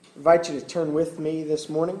invite you to turn with me this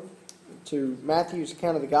morning to Matthew's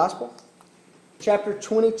account of the Gospel, chapter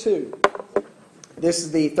 22. This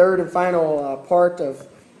is the third and final part of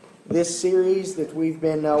this series that we've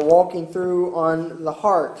been walking through on the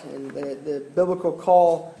heart and the biblical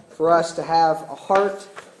call for us to have a heart.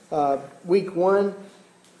 Week 1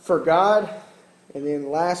 for God, and then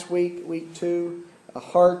last week, week 2, a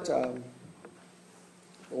heart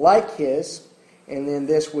like His, and then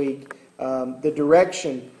this week, the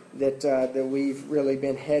direction that we've really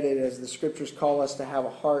been headed, as the Scriptures call us to have a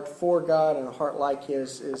heart for God and a heart like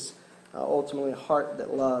His, is ultimately a heart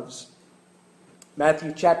that loves.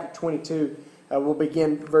 Matthew chapter 22, we'll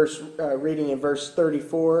begin reading in verse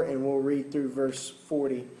 34, and we'll read through verse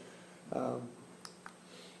 40.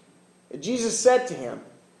 Jesus said to him,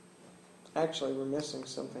 actually we're missing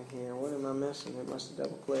something here. What am I missing? It must have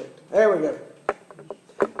double-clicked. There we go.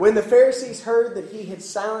 When the Pharisees heard that he had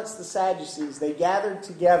silenced the Sadducees, they gathered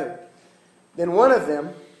together. Then one of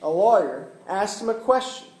them, a lawyer, asked him a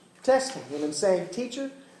question, testing him and saying,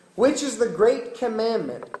 "Teacher, which is the great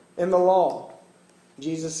commandment in the law?"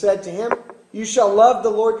 Jesus said to him, "You shall love the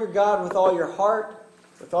Lord your God with all your heart,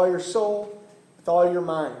 with all your soul, with all your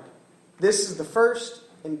mind. This is the first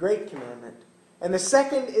and great commandment. And the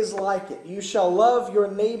second is like it. You shall love your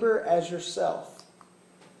neighbor as yourself.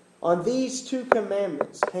 On these two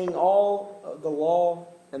commandments hang all of the law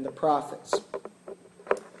and the prophets."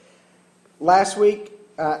 Last week,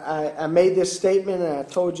 I made this statement, and I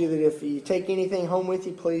told you that if you take anything home with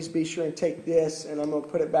you, please be sure and take this, and I'm going to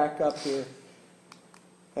put it back up here.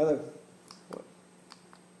 There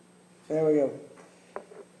we go.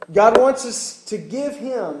 God wants us to give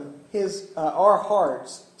Him our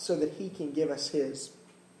hearts so that He can give us His.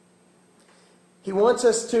 He wants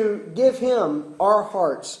us to give Him our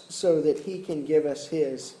hearts so that He can give us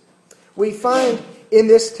His. We find in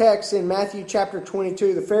this text in Matthew chapter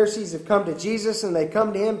 22, the Pharisees have come to Jesus and they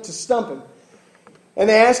come to Him to stump Him. And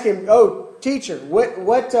they ask Him, "Oh, teacher, what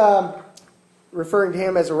referring to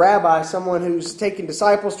Him as a rabbi, someone who's taking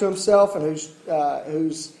disciples to Himself and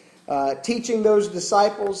who's teaching those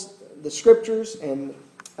disciples the Scriptures and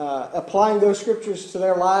applying those Scriptures to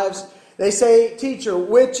their lives. They say, "Teacher,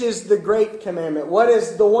 which is the great commandment? What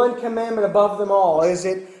is the one commandment above them all? Is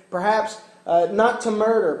it perhaps not to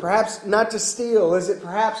murder? Perhaps not to steal? Is it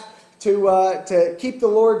perhaps to keep the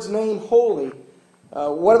Lord's name holy?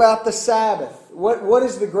 What about the Sabbath? What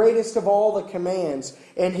is the greatest of all the commands?"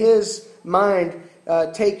 And His mind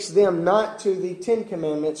takes them not to the 10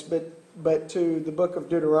 Commandments, but to the book of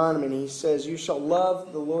Deuteronomy. And He says, "You shall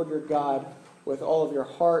love the Lord your God with all of your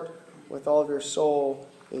heart, with all of your soul."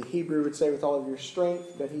 The Hebrew would say with all of your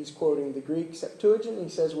strength, but he's quoting the Greek Septuagint. He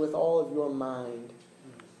says with all of your mind.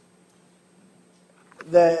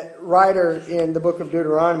 The writer in the book of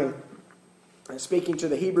Deuteronomy, speaking to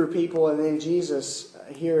the Hebrew people, and then Jesus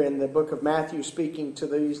here in the book of Matthew speaking to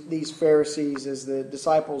these Pharisees as the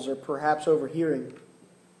disciples are perhaps overhearing,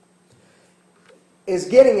 is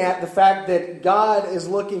getting at the fact that God is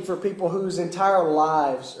looking for people whose entire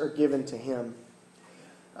lives are given to Him.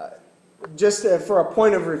 Just for a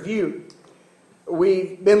point of review,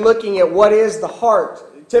 we've been looking at what is the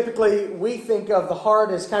heart. Typically, we think of the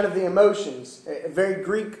heart as kind of the emotions, a very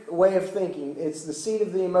Greek way of thinking. It's the seat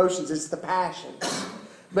of the emotions, it's the passions.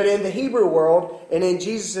 But in the Hebrew world, and in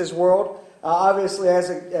Jesus' world, obviously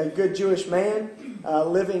as a good Jewish man,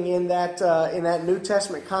 living in that New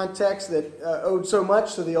Testament context that owed so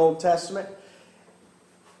much to the Old Testament,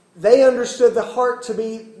 they understood the heart to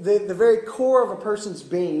be the very core of a person's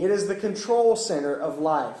being. It is the control center of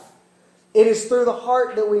life. It is through the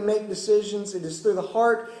heart that we make decisions. It is through the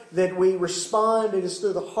heart that we respond. It is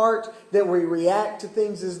through the heart that we react to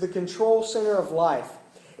things. It is the control center of life.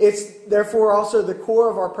 It's therefore also the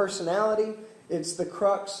core of our personality. It's the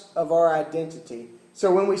crux of our identity.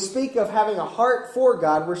 So when we speak of having a heart for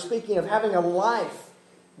God, we're speaking of having a life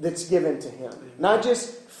that's given to Him. Not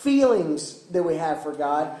just feelings that we have for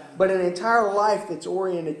God, but an entire life that's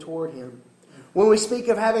oriented toward Him. When we speak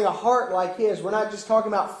of having a heart like His, we're not just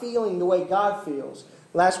talking about feeling the way God feels.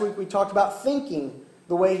 Last week we talked about thinking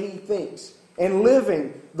the way He thinks and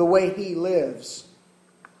living the way He lives.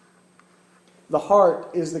 The heart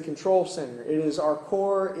is the control center. It is our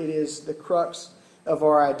core. It is the crux of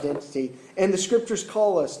our identity. And the Scriptures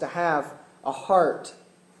call us to have a heart,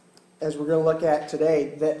 as we're going to look at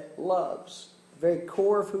today, that loves. The very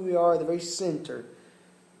core of who we are, the very center.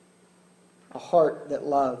 A heart that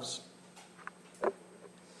loves.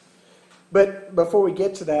 But before we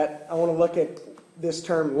get to that, I want to look at this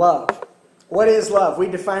term love. What is love? We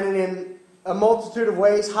define it in a multitude of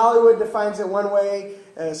ways. Hollywood defines it one way.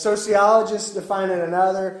 Sociologists define it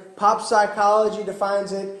another. Pop psychology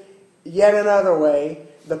defines it yet another way.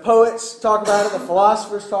 The poets talk about it. The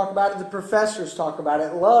philosophers talk about it. The professors talk about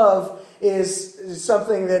it. Love is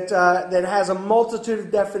something that has a multitude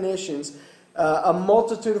of definitions, a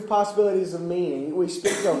multitude of possibilities of meaning. We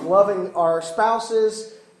speak of loving our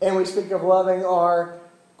spouses, and we speak of loving our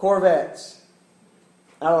Corvettes.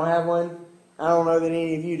 I don't have one. I don't know that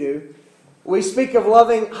any of you do. We speak of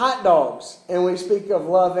loving hot dogs, and we speak of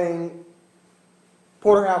loving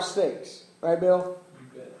porterhouse steaks. Right, Bill?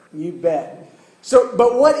 You bet. You bet. So,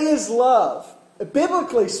 but what is love?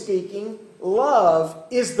 Biblically speaking, love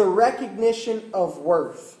is the recognition of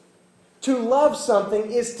worth. To love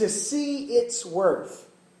something is to see its worth.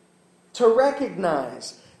 To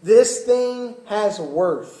recognize this thing has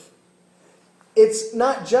worth. It's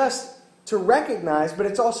not just to recognize, but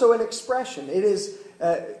it's also an expression. It is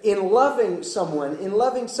in loving someone, in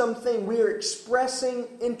loving something, we are expressing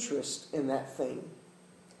interest in that thing.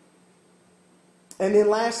 And then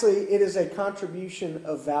lastly, it is a contribution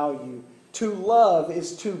of value. To love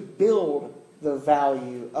is to build the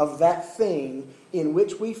value of that thing in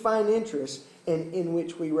which we find interest and in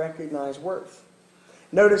which we recognize worth.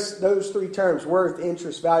 Notice those three terms, worth,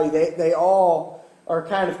 interest, value, they all are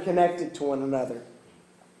kind of connected to one another.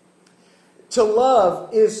 To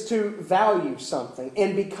love is to value something.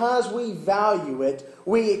 And because we value it,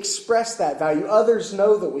 we express that value. Others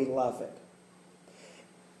know that we love it.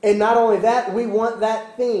 And not only that, we want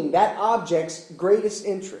that thing, that object's greatest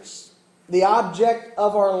interest. The object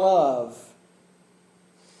of our love.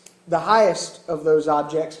 The highest of those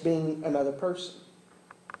objects being another person.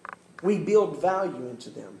 We build value into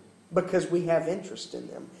them because we have interest in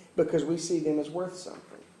them. Because we see them as worth something.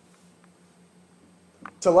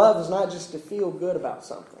 To love is not just to feel good about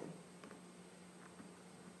something.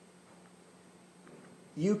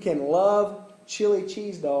 You can love chili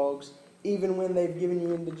cheese dogs even when they've given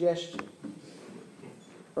you indigestion.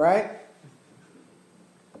 Right?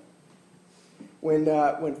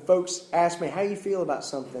 When folks ask me, how you feel about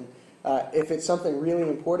something, if it's something really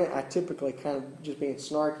important, I typically kind of, just being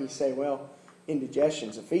snarky, say, well,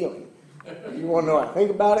 indigestion's a feeling. You want to know what I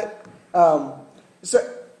think about it?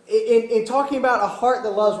 So, in talking about a heart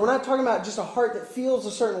that loves, we're not talking about just a heart that feels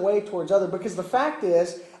a certain way towards others, because the fact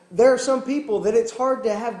is, there are some people that it's hard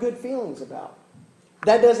to have good feelings about.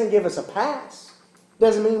 That doesn't give us a pass.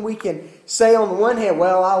 Doesn't mean we can say on the one hand,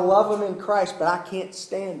 well, I love them in Christ, but I can't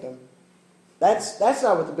stand them. That's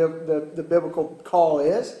not what the biblical call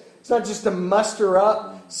is. It's not just to muster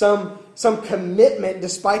up some commitment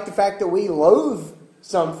despite the fact that we loathe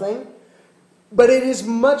something. But it is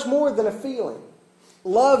much more than a feeling.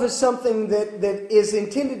 Love is something that is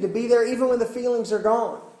intended to be there even when the feelings are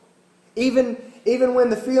gone. Even when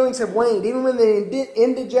the feelings have waned, even when the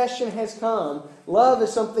indigestion has come, love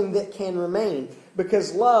is something that can remain.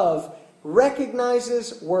 Because love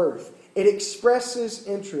recognizes worth. It expresses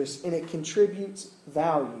interest and it contributes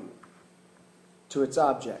value to its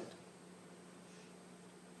object.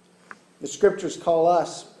 The Scriptures call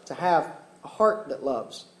us to have a heart that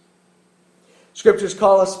loves. Scriptures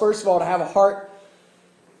call us, first of all, to have a heart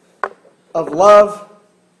of love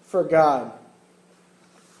for God.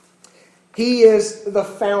 He is the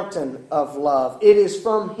fountain of love. It is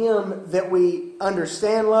from Him that we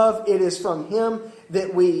understand love. It is from Him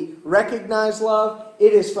that we recognize love.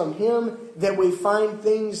 It is from Him that we find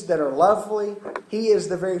things that are lovely. He is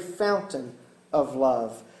the very fountain of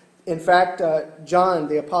love. In fact, John,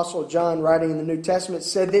 the Apostle John, writing in the New Testament,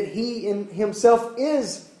 said that He in Himself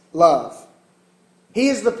is love. He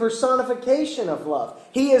is the personification of love.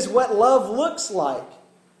 He is what love looks like.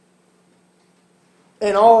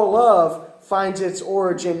 And all love finds its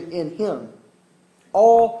origin in Him.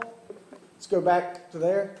 Let's go back to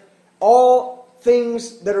there. All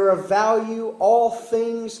things that are of value, all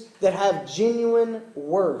things that have genuine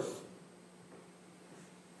worth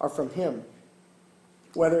are from Him.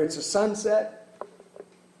 Whether it's a sunset,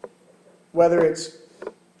 whether it's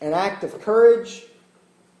an act of courage,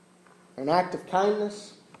 an act of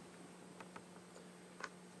kindness,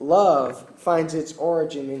 love finds its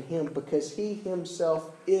origin in Him because He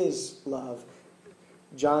Himself is love.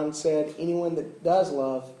 John said, anyone that does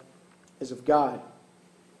love is of God.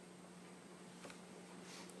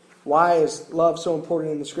 Why is love so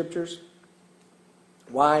important in the Scriptures?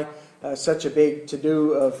 Why such a big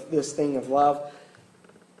to-do of this thing of love?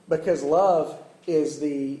 Because love is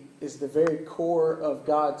the very core of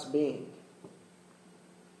God's being.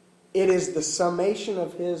 It is the summation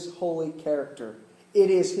of His holy character. It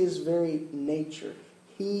is His very nature.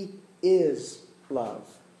 He is love.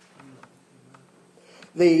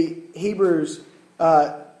 The Hebrews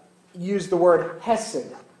use the word hesed.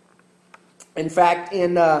 In fact,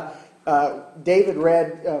 in David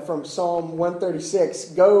read from Psalm 136.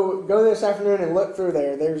 Go this afternoon and look through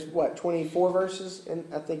there. There's, 24 verses? And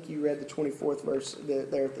I think you read the 24th verse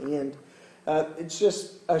there at the end. It's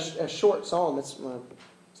just a short psalm. It's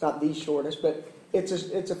not the shortest, but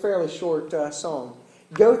it's a fairly short psalm.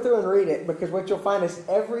 Go through and read it, because what you'll find is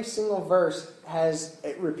every single verse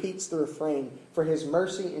it repeats the refrain, for His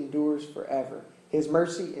mercy endures forever. His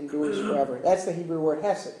mercy endures forever. That's the Hebrew word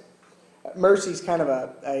hesed. Mercy is kind of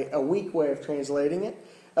a weak way of translating it.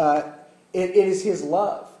 It is His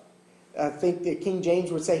love. I think that King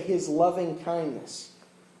James would say His loving kindness.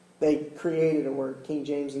 They created a word, King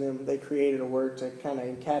James and them, they created a word to kind of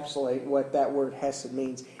encapsulate what that word hesed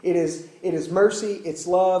means. It is mercy, it's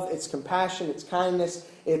love, it's compassion, it's kindness,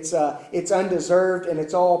 it's undeserved, and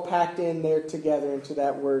it's all packed in there together into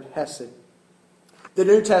that word hesed. The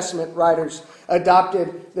New Testament writers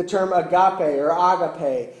adopted the term agape or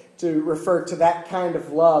agape to refer to that kind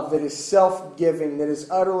of love that is self-giving, that is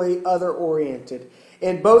utterly other-oriented.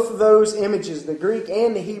 And both of those images, the Greek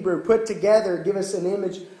and the Hebrew, put together give us an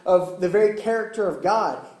image of the very character of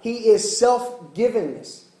God. He is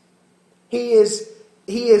self-givingness. He is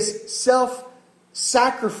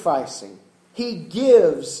self-sacrificing. He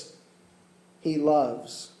gives. He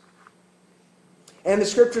loves. And the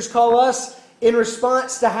Scriptures call us, in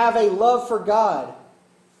response, to have a love for God.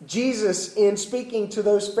 Jesus, in speaking to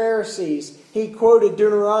those Pharisees, he quoted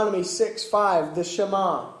Deuteronomy 6:5, the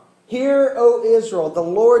Shema. Hear, O Israel, the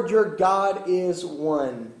Lord your God is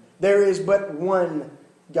one. There is but one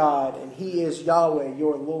God, and He is Yahweh,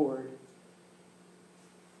 your Lord.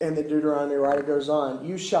 And the Deuteronomy writer goes on,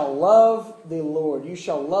 you shall love the Lord. You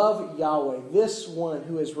shall love Yahweh, this one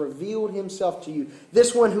who has revealed Himself to you.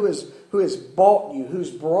 This one who has bought you, who's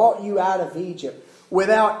brought you out of Egypt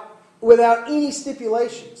without any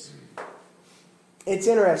stipulations. It's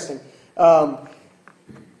interesting.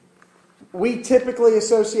 We typically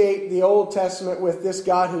associate the Old Testament with this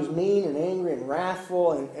God who's mean and angry and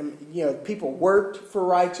wrathful, and people worked for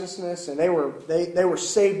righteousness, and they were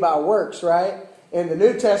saved by works, right? In the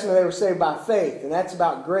New Testament, they were saved by faith, and that's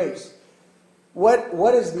about grace.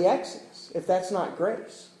 What is the Exodus if that's not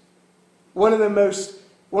grace? One of the most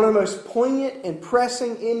poignant and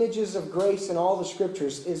pressing images of grace in all the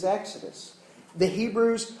Scriptures is Exodus. The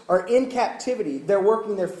Hebrews are in captivity. They're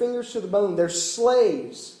working their fingers to the bone. They're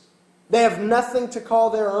slaves. They have nothing to call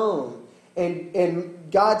their own.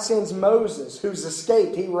 And God sends Moses, who's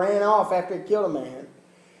escaped. He ran off after he killed a man.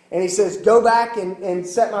 And He says, go back and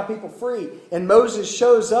set my people free. And Moses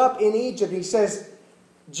shows up in Egypt. He says,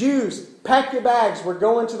 Jews, pack your bags. We're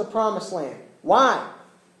going to the promised land. Why?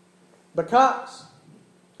 Because.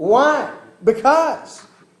 Why? Because.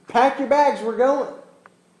 Pack your bags. We're going.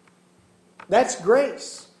 That's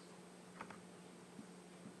grace.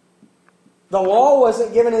 The law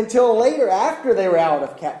wasn't given until later, after they were out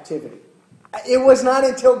of captivity. It was not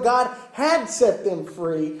until God had set them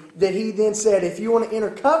free that He then said, if you want to enter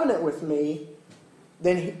covenant with me,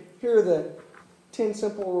 then here are the 10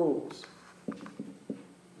 simple rules.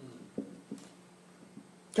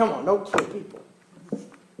 Come on, don't kill people.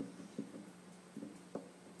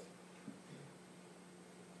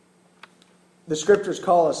 The Scriptures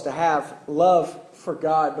call us to have love for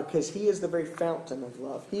God because He is the very fountain of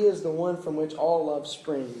love. He is the one from which all love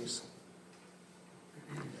springs.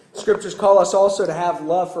 Scriptures call us also to have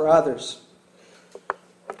love for others.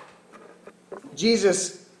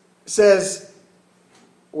 Jesus says,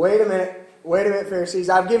 wait a minute, Pharisees.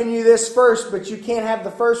 I've given you this first, but you can't have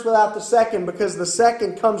the first without the second, because the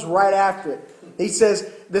second comes right after it. He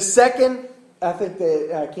says, the second, I think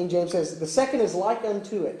the King James says, the second is like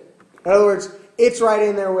unto it. In other words, it's right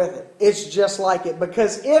in there with it. It's just like it.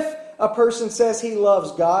 Because if a person says he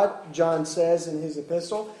loves God, John says in his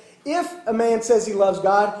epistle, if a man says he loves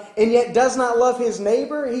God and yet does not love his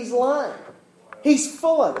neighbor, he's lying. He's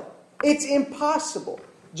full of it. It's impossible.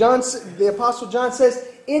 The Apostle John says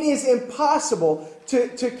it is impossible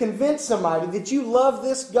to convince somebody that you love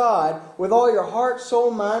this God with all your heart, soul,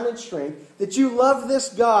 mind, and strength, that you love this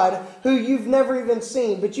God who you've never even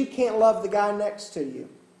seen, but you can't love the guy next to you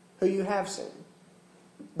who you have seen.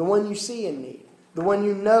 The one you see in need. The one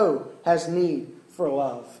you know has need for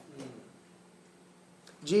love.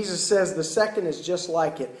 Jesus says the second is just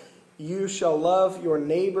like it. You shall love your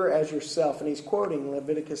neighbor as yourself. And He's quoting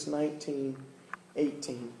Leviticus 19:18.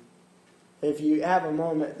 If you have a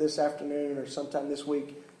moment this afternoon or sometime this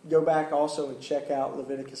week, go back also and check out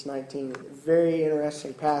Leviticus 19. Very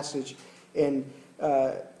interesting passage. And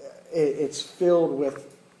it is filled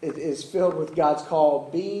with God's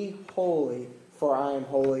call, be holy, for I am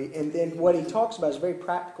holy. And then what he talks about is very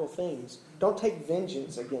practical things. Don't take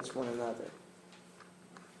vengeance against one another.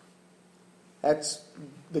 That's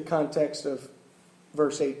the context of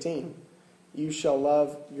verse 18. You shall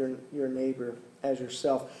love your neighbor as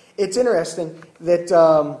yourself. It's interesting that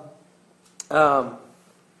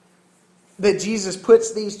that Jesus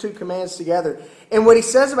puts these two commands together. And what he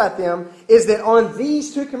says about them is that on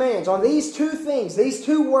these two commands, on these two things, these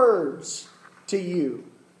two words to you,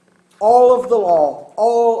 all of the law,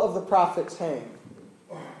 all of the prophets hang.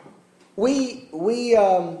 We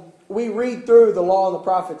read through the law and the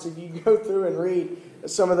prophets. If you go through and read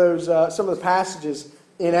some of the passages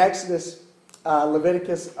in Exodus,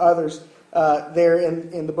 Leviticus, others there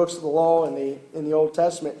in the books of the law in the Old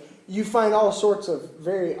Testament, you find all sorts of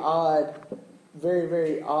very odd, very,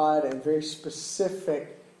 very odd and very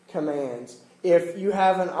specific commands. If you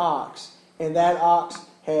have an ox and that ox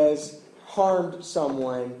has harmed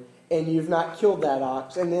someone and you've not killed that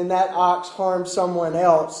ox, and then that ox harmed someone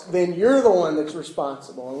else, then you're the one that's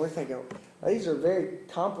responsible. And we're thinking, these are very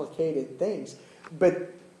complicated things.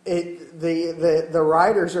 But the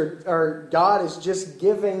writers are God is just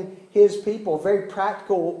giving His people very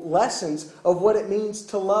practical lessons of what it means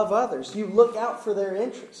to love others. You look out for their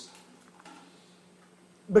interests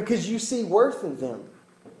because you see worth in them.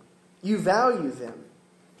 You value them.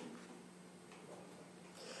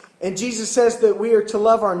 And Jesus says that we are to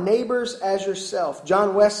love our neighbors as yourself.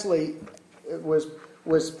 John Wesley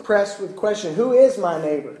was pressed with the question, who is my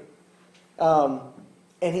neighbor?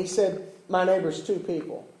 And he said, my neighbor's two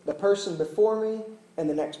people. The person before me and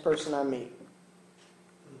the next person I meet.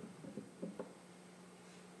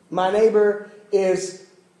 My neighbor is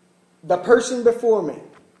the person before me.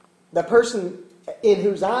 The person in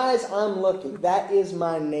whose eyes I'm looking. That is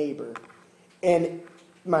my neighbor. And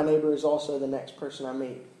my neighbor is also the next person I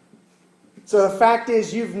meet. So the fact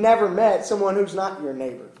is, you've never met someone who's not your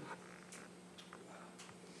neighbor.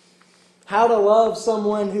 How to love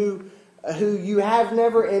someone who you have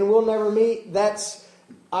never and will never meet, that's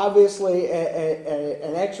obviously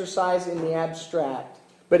an exercise in the abstract.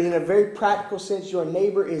 But in a very practical sense, your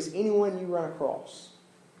neighbor is anyone you run across.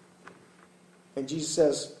 And Jesus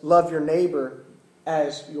says, love your neighbor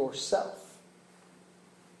as yourself.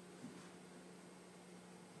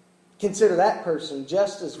 Consider that person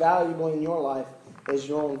just as valuable in your life as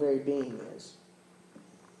your own very being is.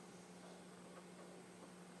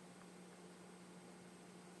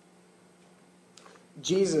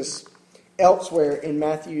 Jesus, elsewhere in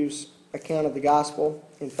Matthew's account of the gospel,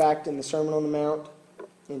 in fact, in the Sermon on the Mount,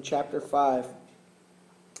 in chapter 5,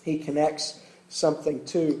 he connects something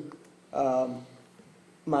to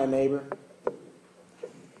my neighbor.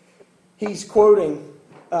 He's quoting,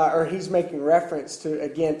 or he's making reference to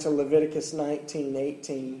Leviticus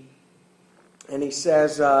 19:18. And he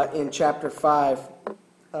says in chapter 5,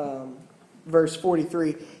 verse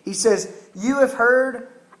 43, he says, you have heard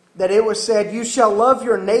that it was said, you shall love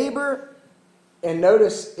your neighbor. And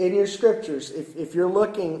notice in your scriptures, if you're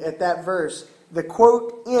looking at that verse, the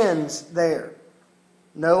quote ends there.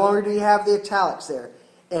 No longer do you have the italics there.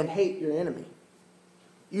 And hate your enemy.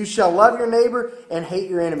 You shall love your neighbor and hate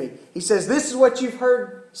your enemy. He says, this is what you've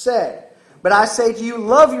heard said. But I say to you,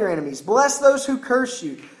 love your enemies. Bless those who curse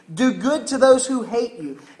you. Do good to those who hate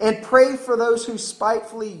you. And pray for those who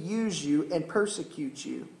spitefully use you and persecute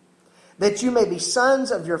you. That you may be sons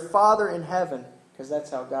of your Father in heaven. Because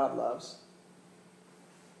that's how God loves.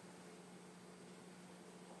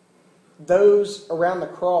 Those around the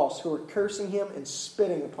cross who are cursing Him and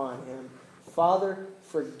spitting upon Him. Father,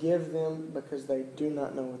 forgive them because they do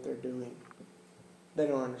not know what they're doing. They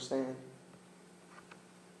don't understand.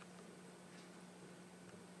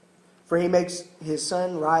 For He makes His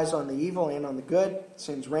sun rise on the evil and on the good,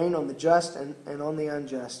 sends rain on the just and on the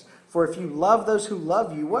unjust. For if you love those who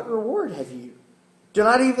love you, what reward have you? Do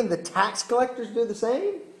not even the tax collectors do the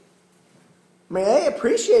same? I mean, they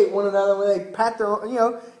appreciate one another when they pat their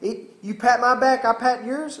own, you pat my back, I pat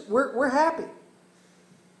yours, we're happy.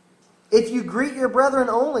 If you greet your brethren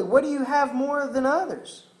only, what do you have more than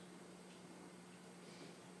others?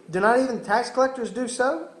 Do not even tax collectors do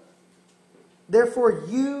so? Therefore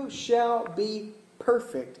you shall be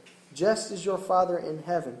perfect, just as your Father in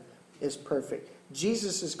heaven is perfect.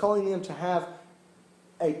 Jesus is calling them to have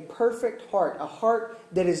a perfect heart, a heart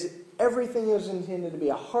that is everything is intended to be,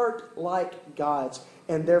 a heart like God's,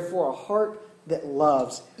 and therefore a heart that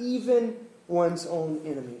loves even one's own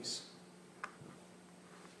enemies.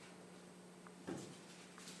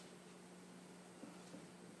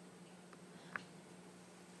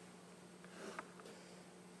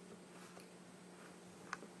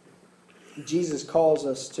 Jesus calls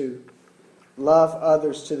us to love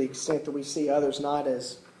others to the extent that we see others not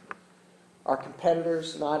as our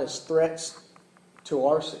competitors, not as threats to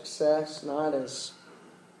our success, not as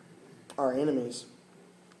our enemies,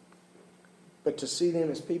 but to see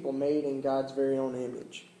them as people made in God's very own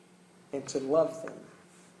image and to love them.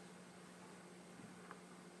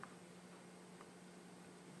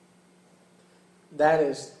 That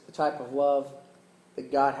is the type of love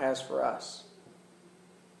that God has for us.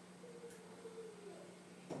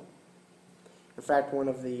 In fact, one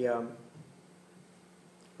of the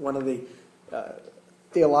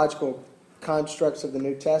theological constructs of the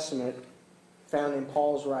New Testament found in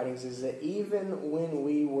Paul's writings is that even when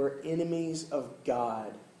we were enemies of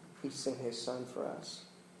God, He sent His Son for us.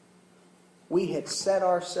 We had set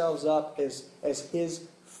ourselves up as His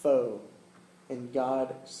foe, and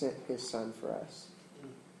God sent His Son for us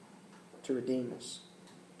to redeem us,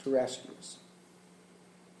 to rescue us.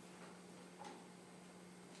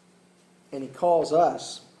 And He calls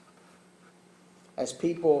us, as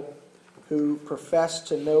people who profess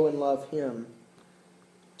to know and love Him,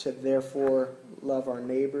 to therefore love our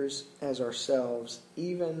neighbors as ourselves,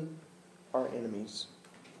 even our enemies.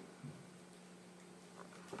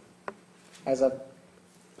 As I've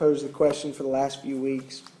posed the question for the last few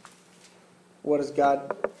weeks, what does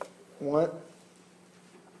God want?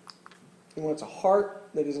 He wants a heart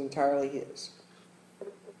that is entirely His.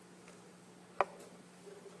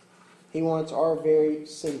 He wants our very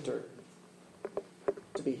center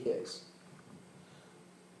to be His.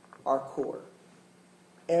 Our core.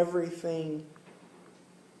 Everything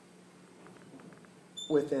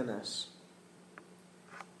within us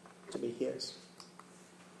to be His.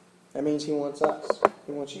 That means He wants us.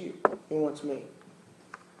 He wants you. He wants me.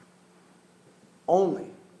 Only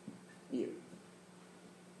you.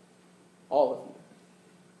 All of you.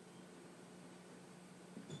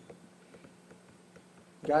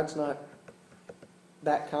 God's not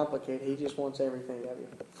that complicated. He just wants everything of you.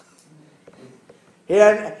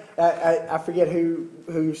 Yeah, I forget who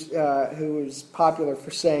was popular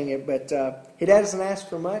for saying it, but He doesn't ask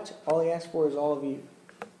for much. All He asks for is all of you.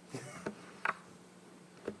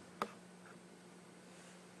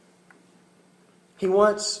 He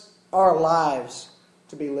wants our lives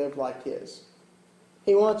to be lived like His.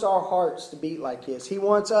 He wants our hearts to beat like His. He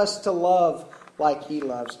wants us to love like He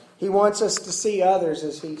loves. He wants us to see others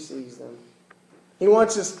as He sees them. He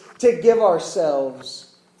wants us to give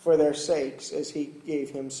ourselves for their sakes as He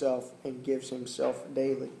gave Himself and gives Himself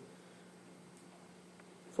daily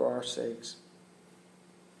for our sakes.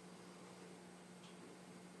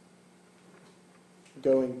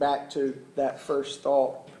 Going back to that first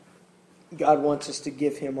thought, God wants us to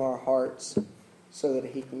give Him our hearts so that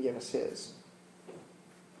He can give us His.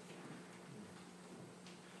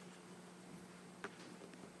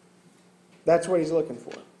 That's what He's looking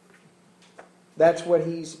for. That's what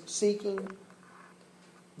He's seeking.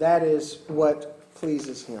 That is what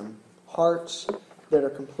pleases Him. Hearts that are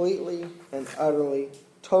completely and utterly,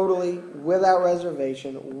 totally, without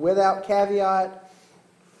reservation, without caveat,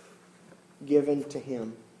 given to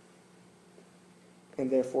Him. And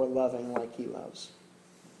therefore loving like He loves.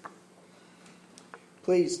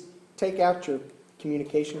 Please take out your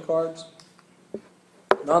communication cards.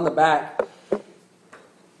 And on the back,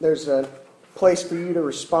 there's a place for you to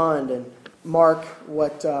respond and mark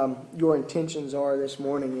what your intentions are this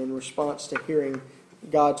morning in response to hearing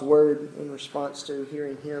God's Word, in response to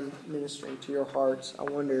hearing Him ministering to your hearts. I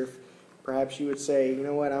wonder if perhaps you would say, you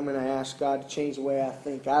know what, I'm going to ask God to change the way I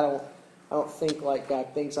think. I don't think like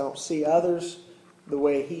God thinks. I don't see others the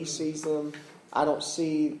way He sees them. I don't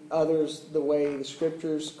see others the way the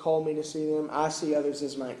Scriptures call me to see them. I see others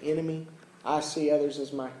as my enemy. I see others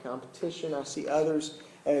as my competition. I see others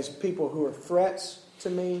as people who are threats to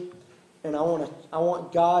me. And I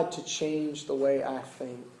want God to change the way I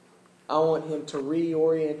think. I want Him to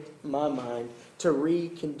reorient my mind, to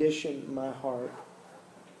recondition my heart.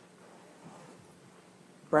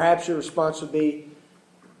 Perhaps your response would be,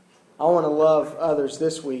 I want to love others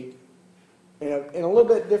this week in a little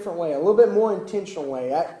bit different way, a little bit more intentional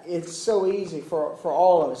way. It's so easy for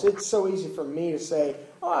all of us. It's so easy for me to say,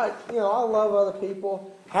 I love other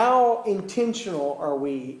people. How intentional are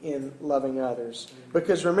we in loving others?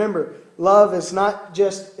 Because remember, love is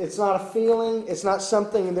it's not a feeling. It's not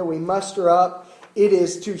something that we muster up. It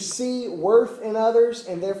is to see worth in others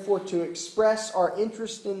and therefore to express our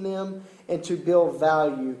interest in them and to build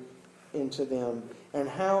value into them. And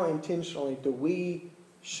how intentionally do we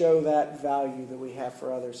show that value that we have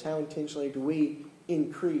for others? How intentionally do we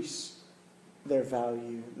increase their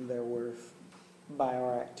value and their worth by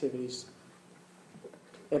our activities?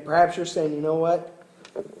 And perhaps you're saying, you know what?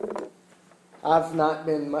 I've not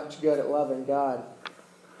been much good at loving God.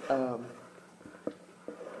 I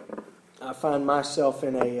find myself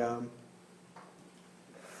in a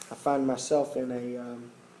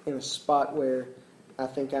spot where I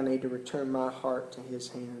think I need to return my heart to His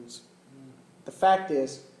hands. The fact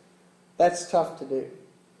is, that's tough to do.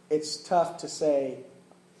 It's tough to say,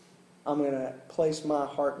 I'm going to place my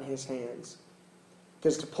heart in His hands.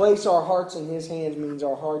 Because to place our hearts in His hands means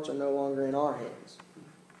our hearts are no longer in our hands.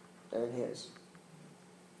 They're in His.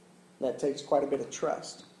 That takes quite a bit of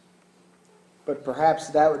trust. But perhaps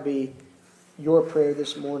that would be your prayer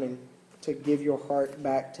this morning, to give your heart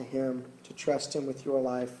back to Him, to trust Him with your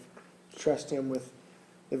life, to trust Him with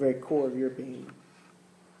the very core of your being.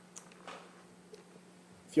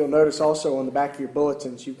 If you'll notice also on the back of your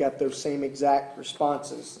bulletins, you've got those same exact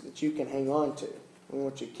responses that you can hang on to. We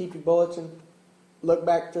want you to keep your bulletin, look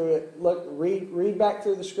back through it, read back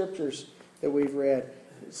through the scriptures that we've read,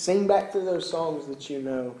 sing back through those songs that you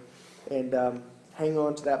know, and hang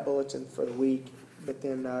on to that bulletin for the week, but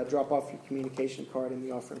then drop off your communication card in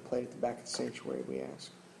the offering plate at the back of the sanctuary, we ask.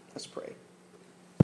 Let's pray.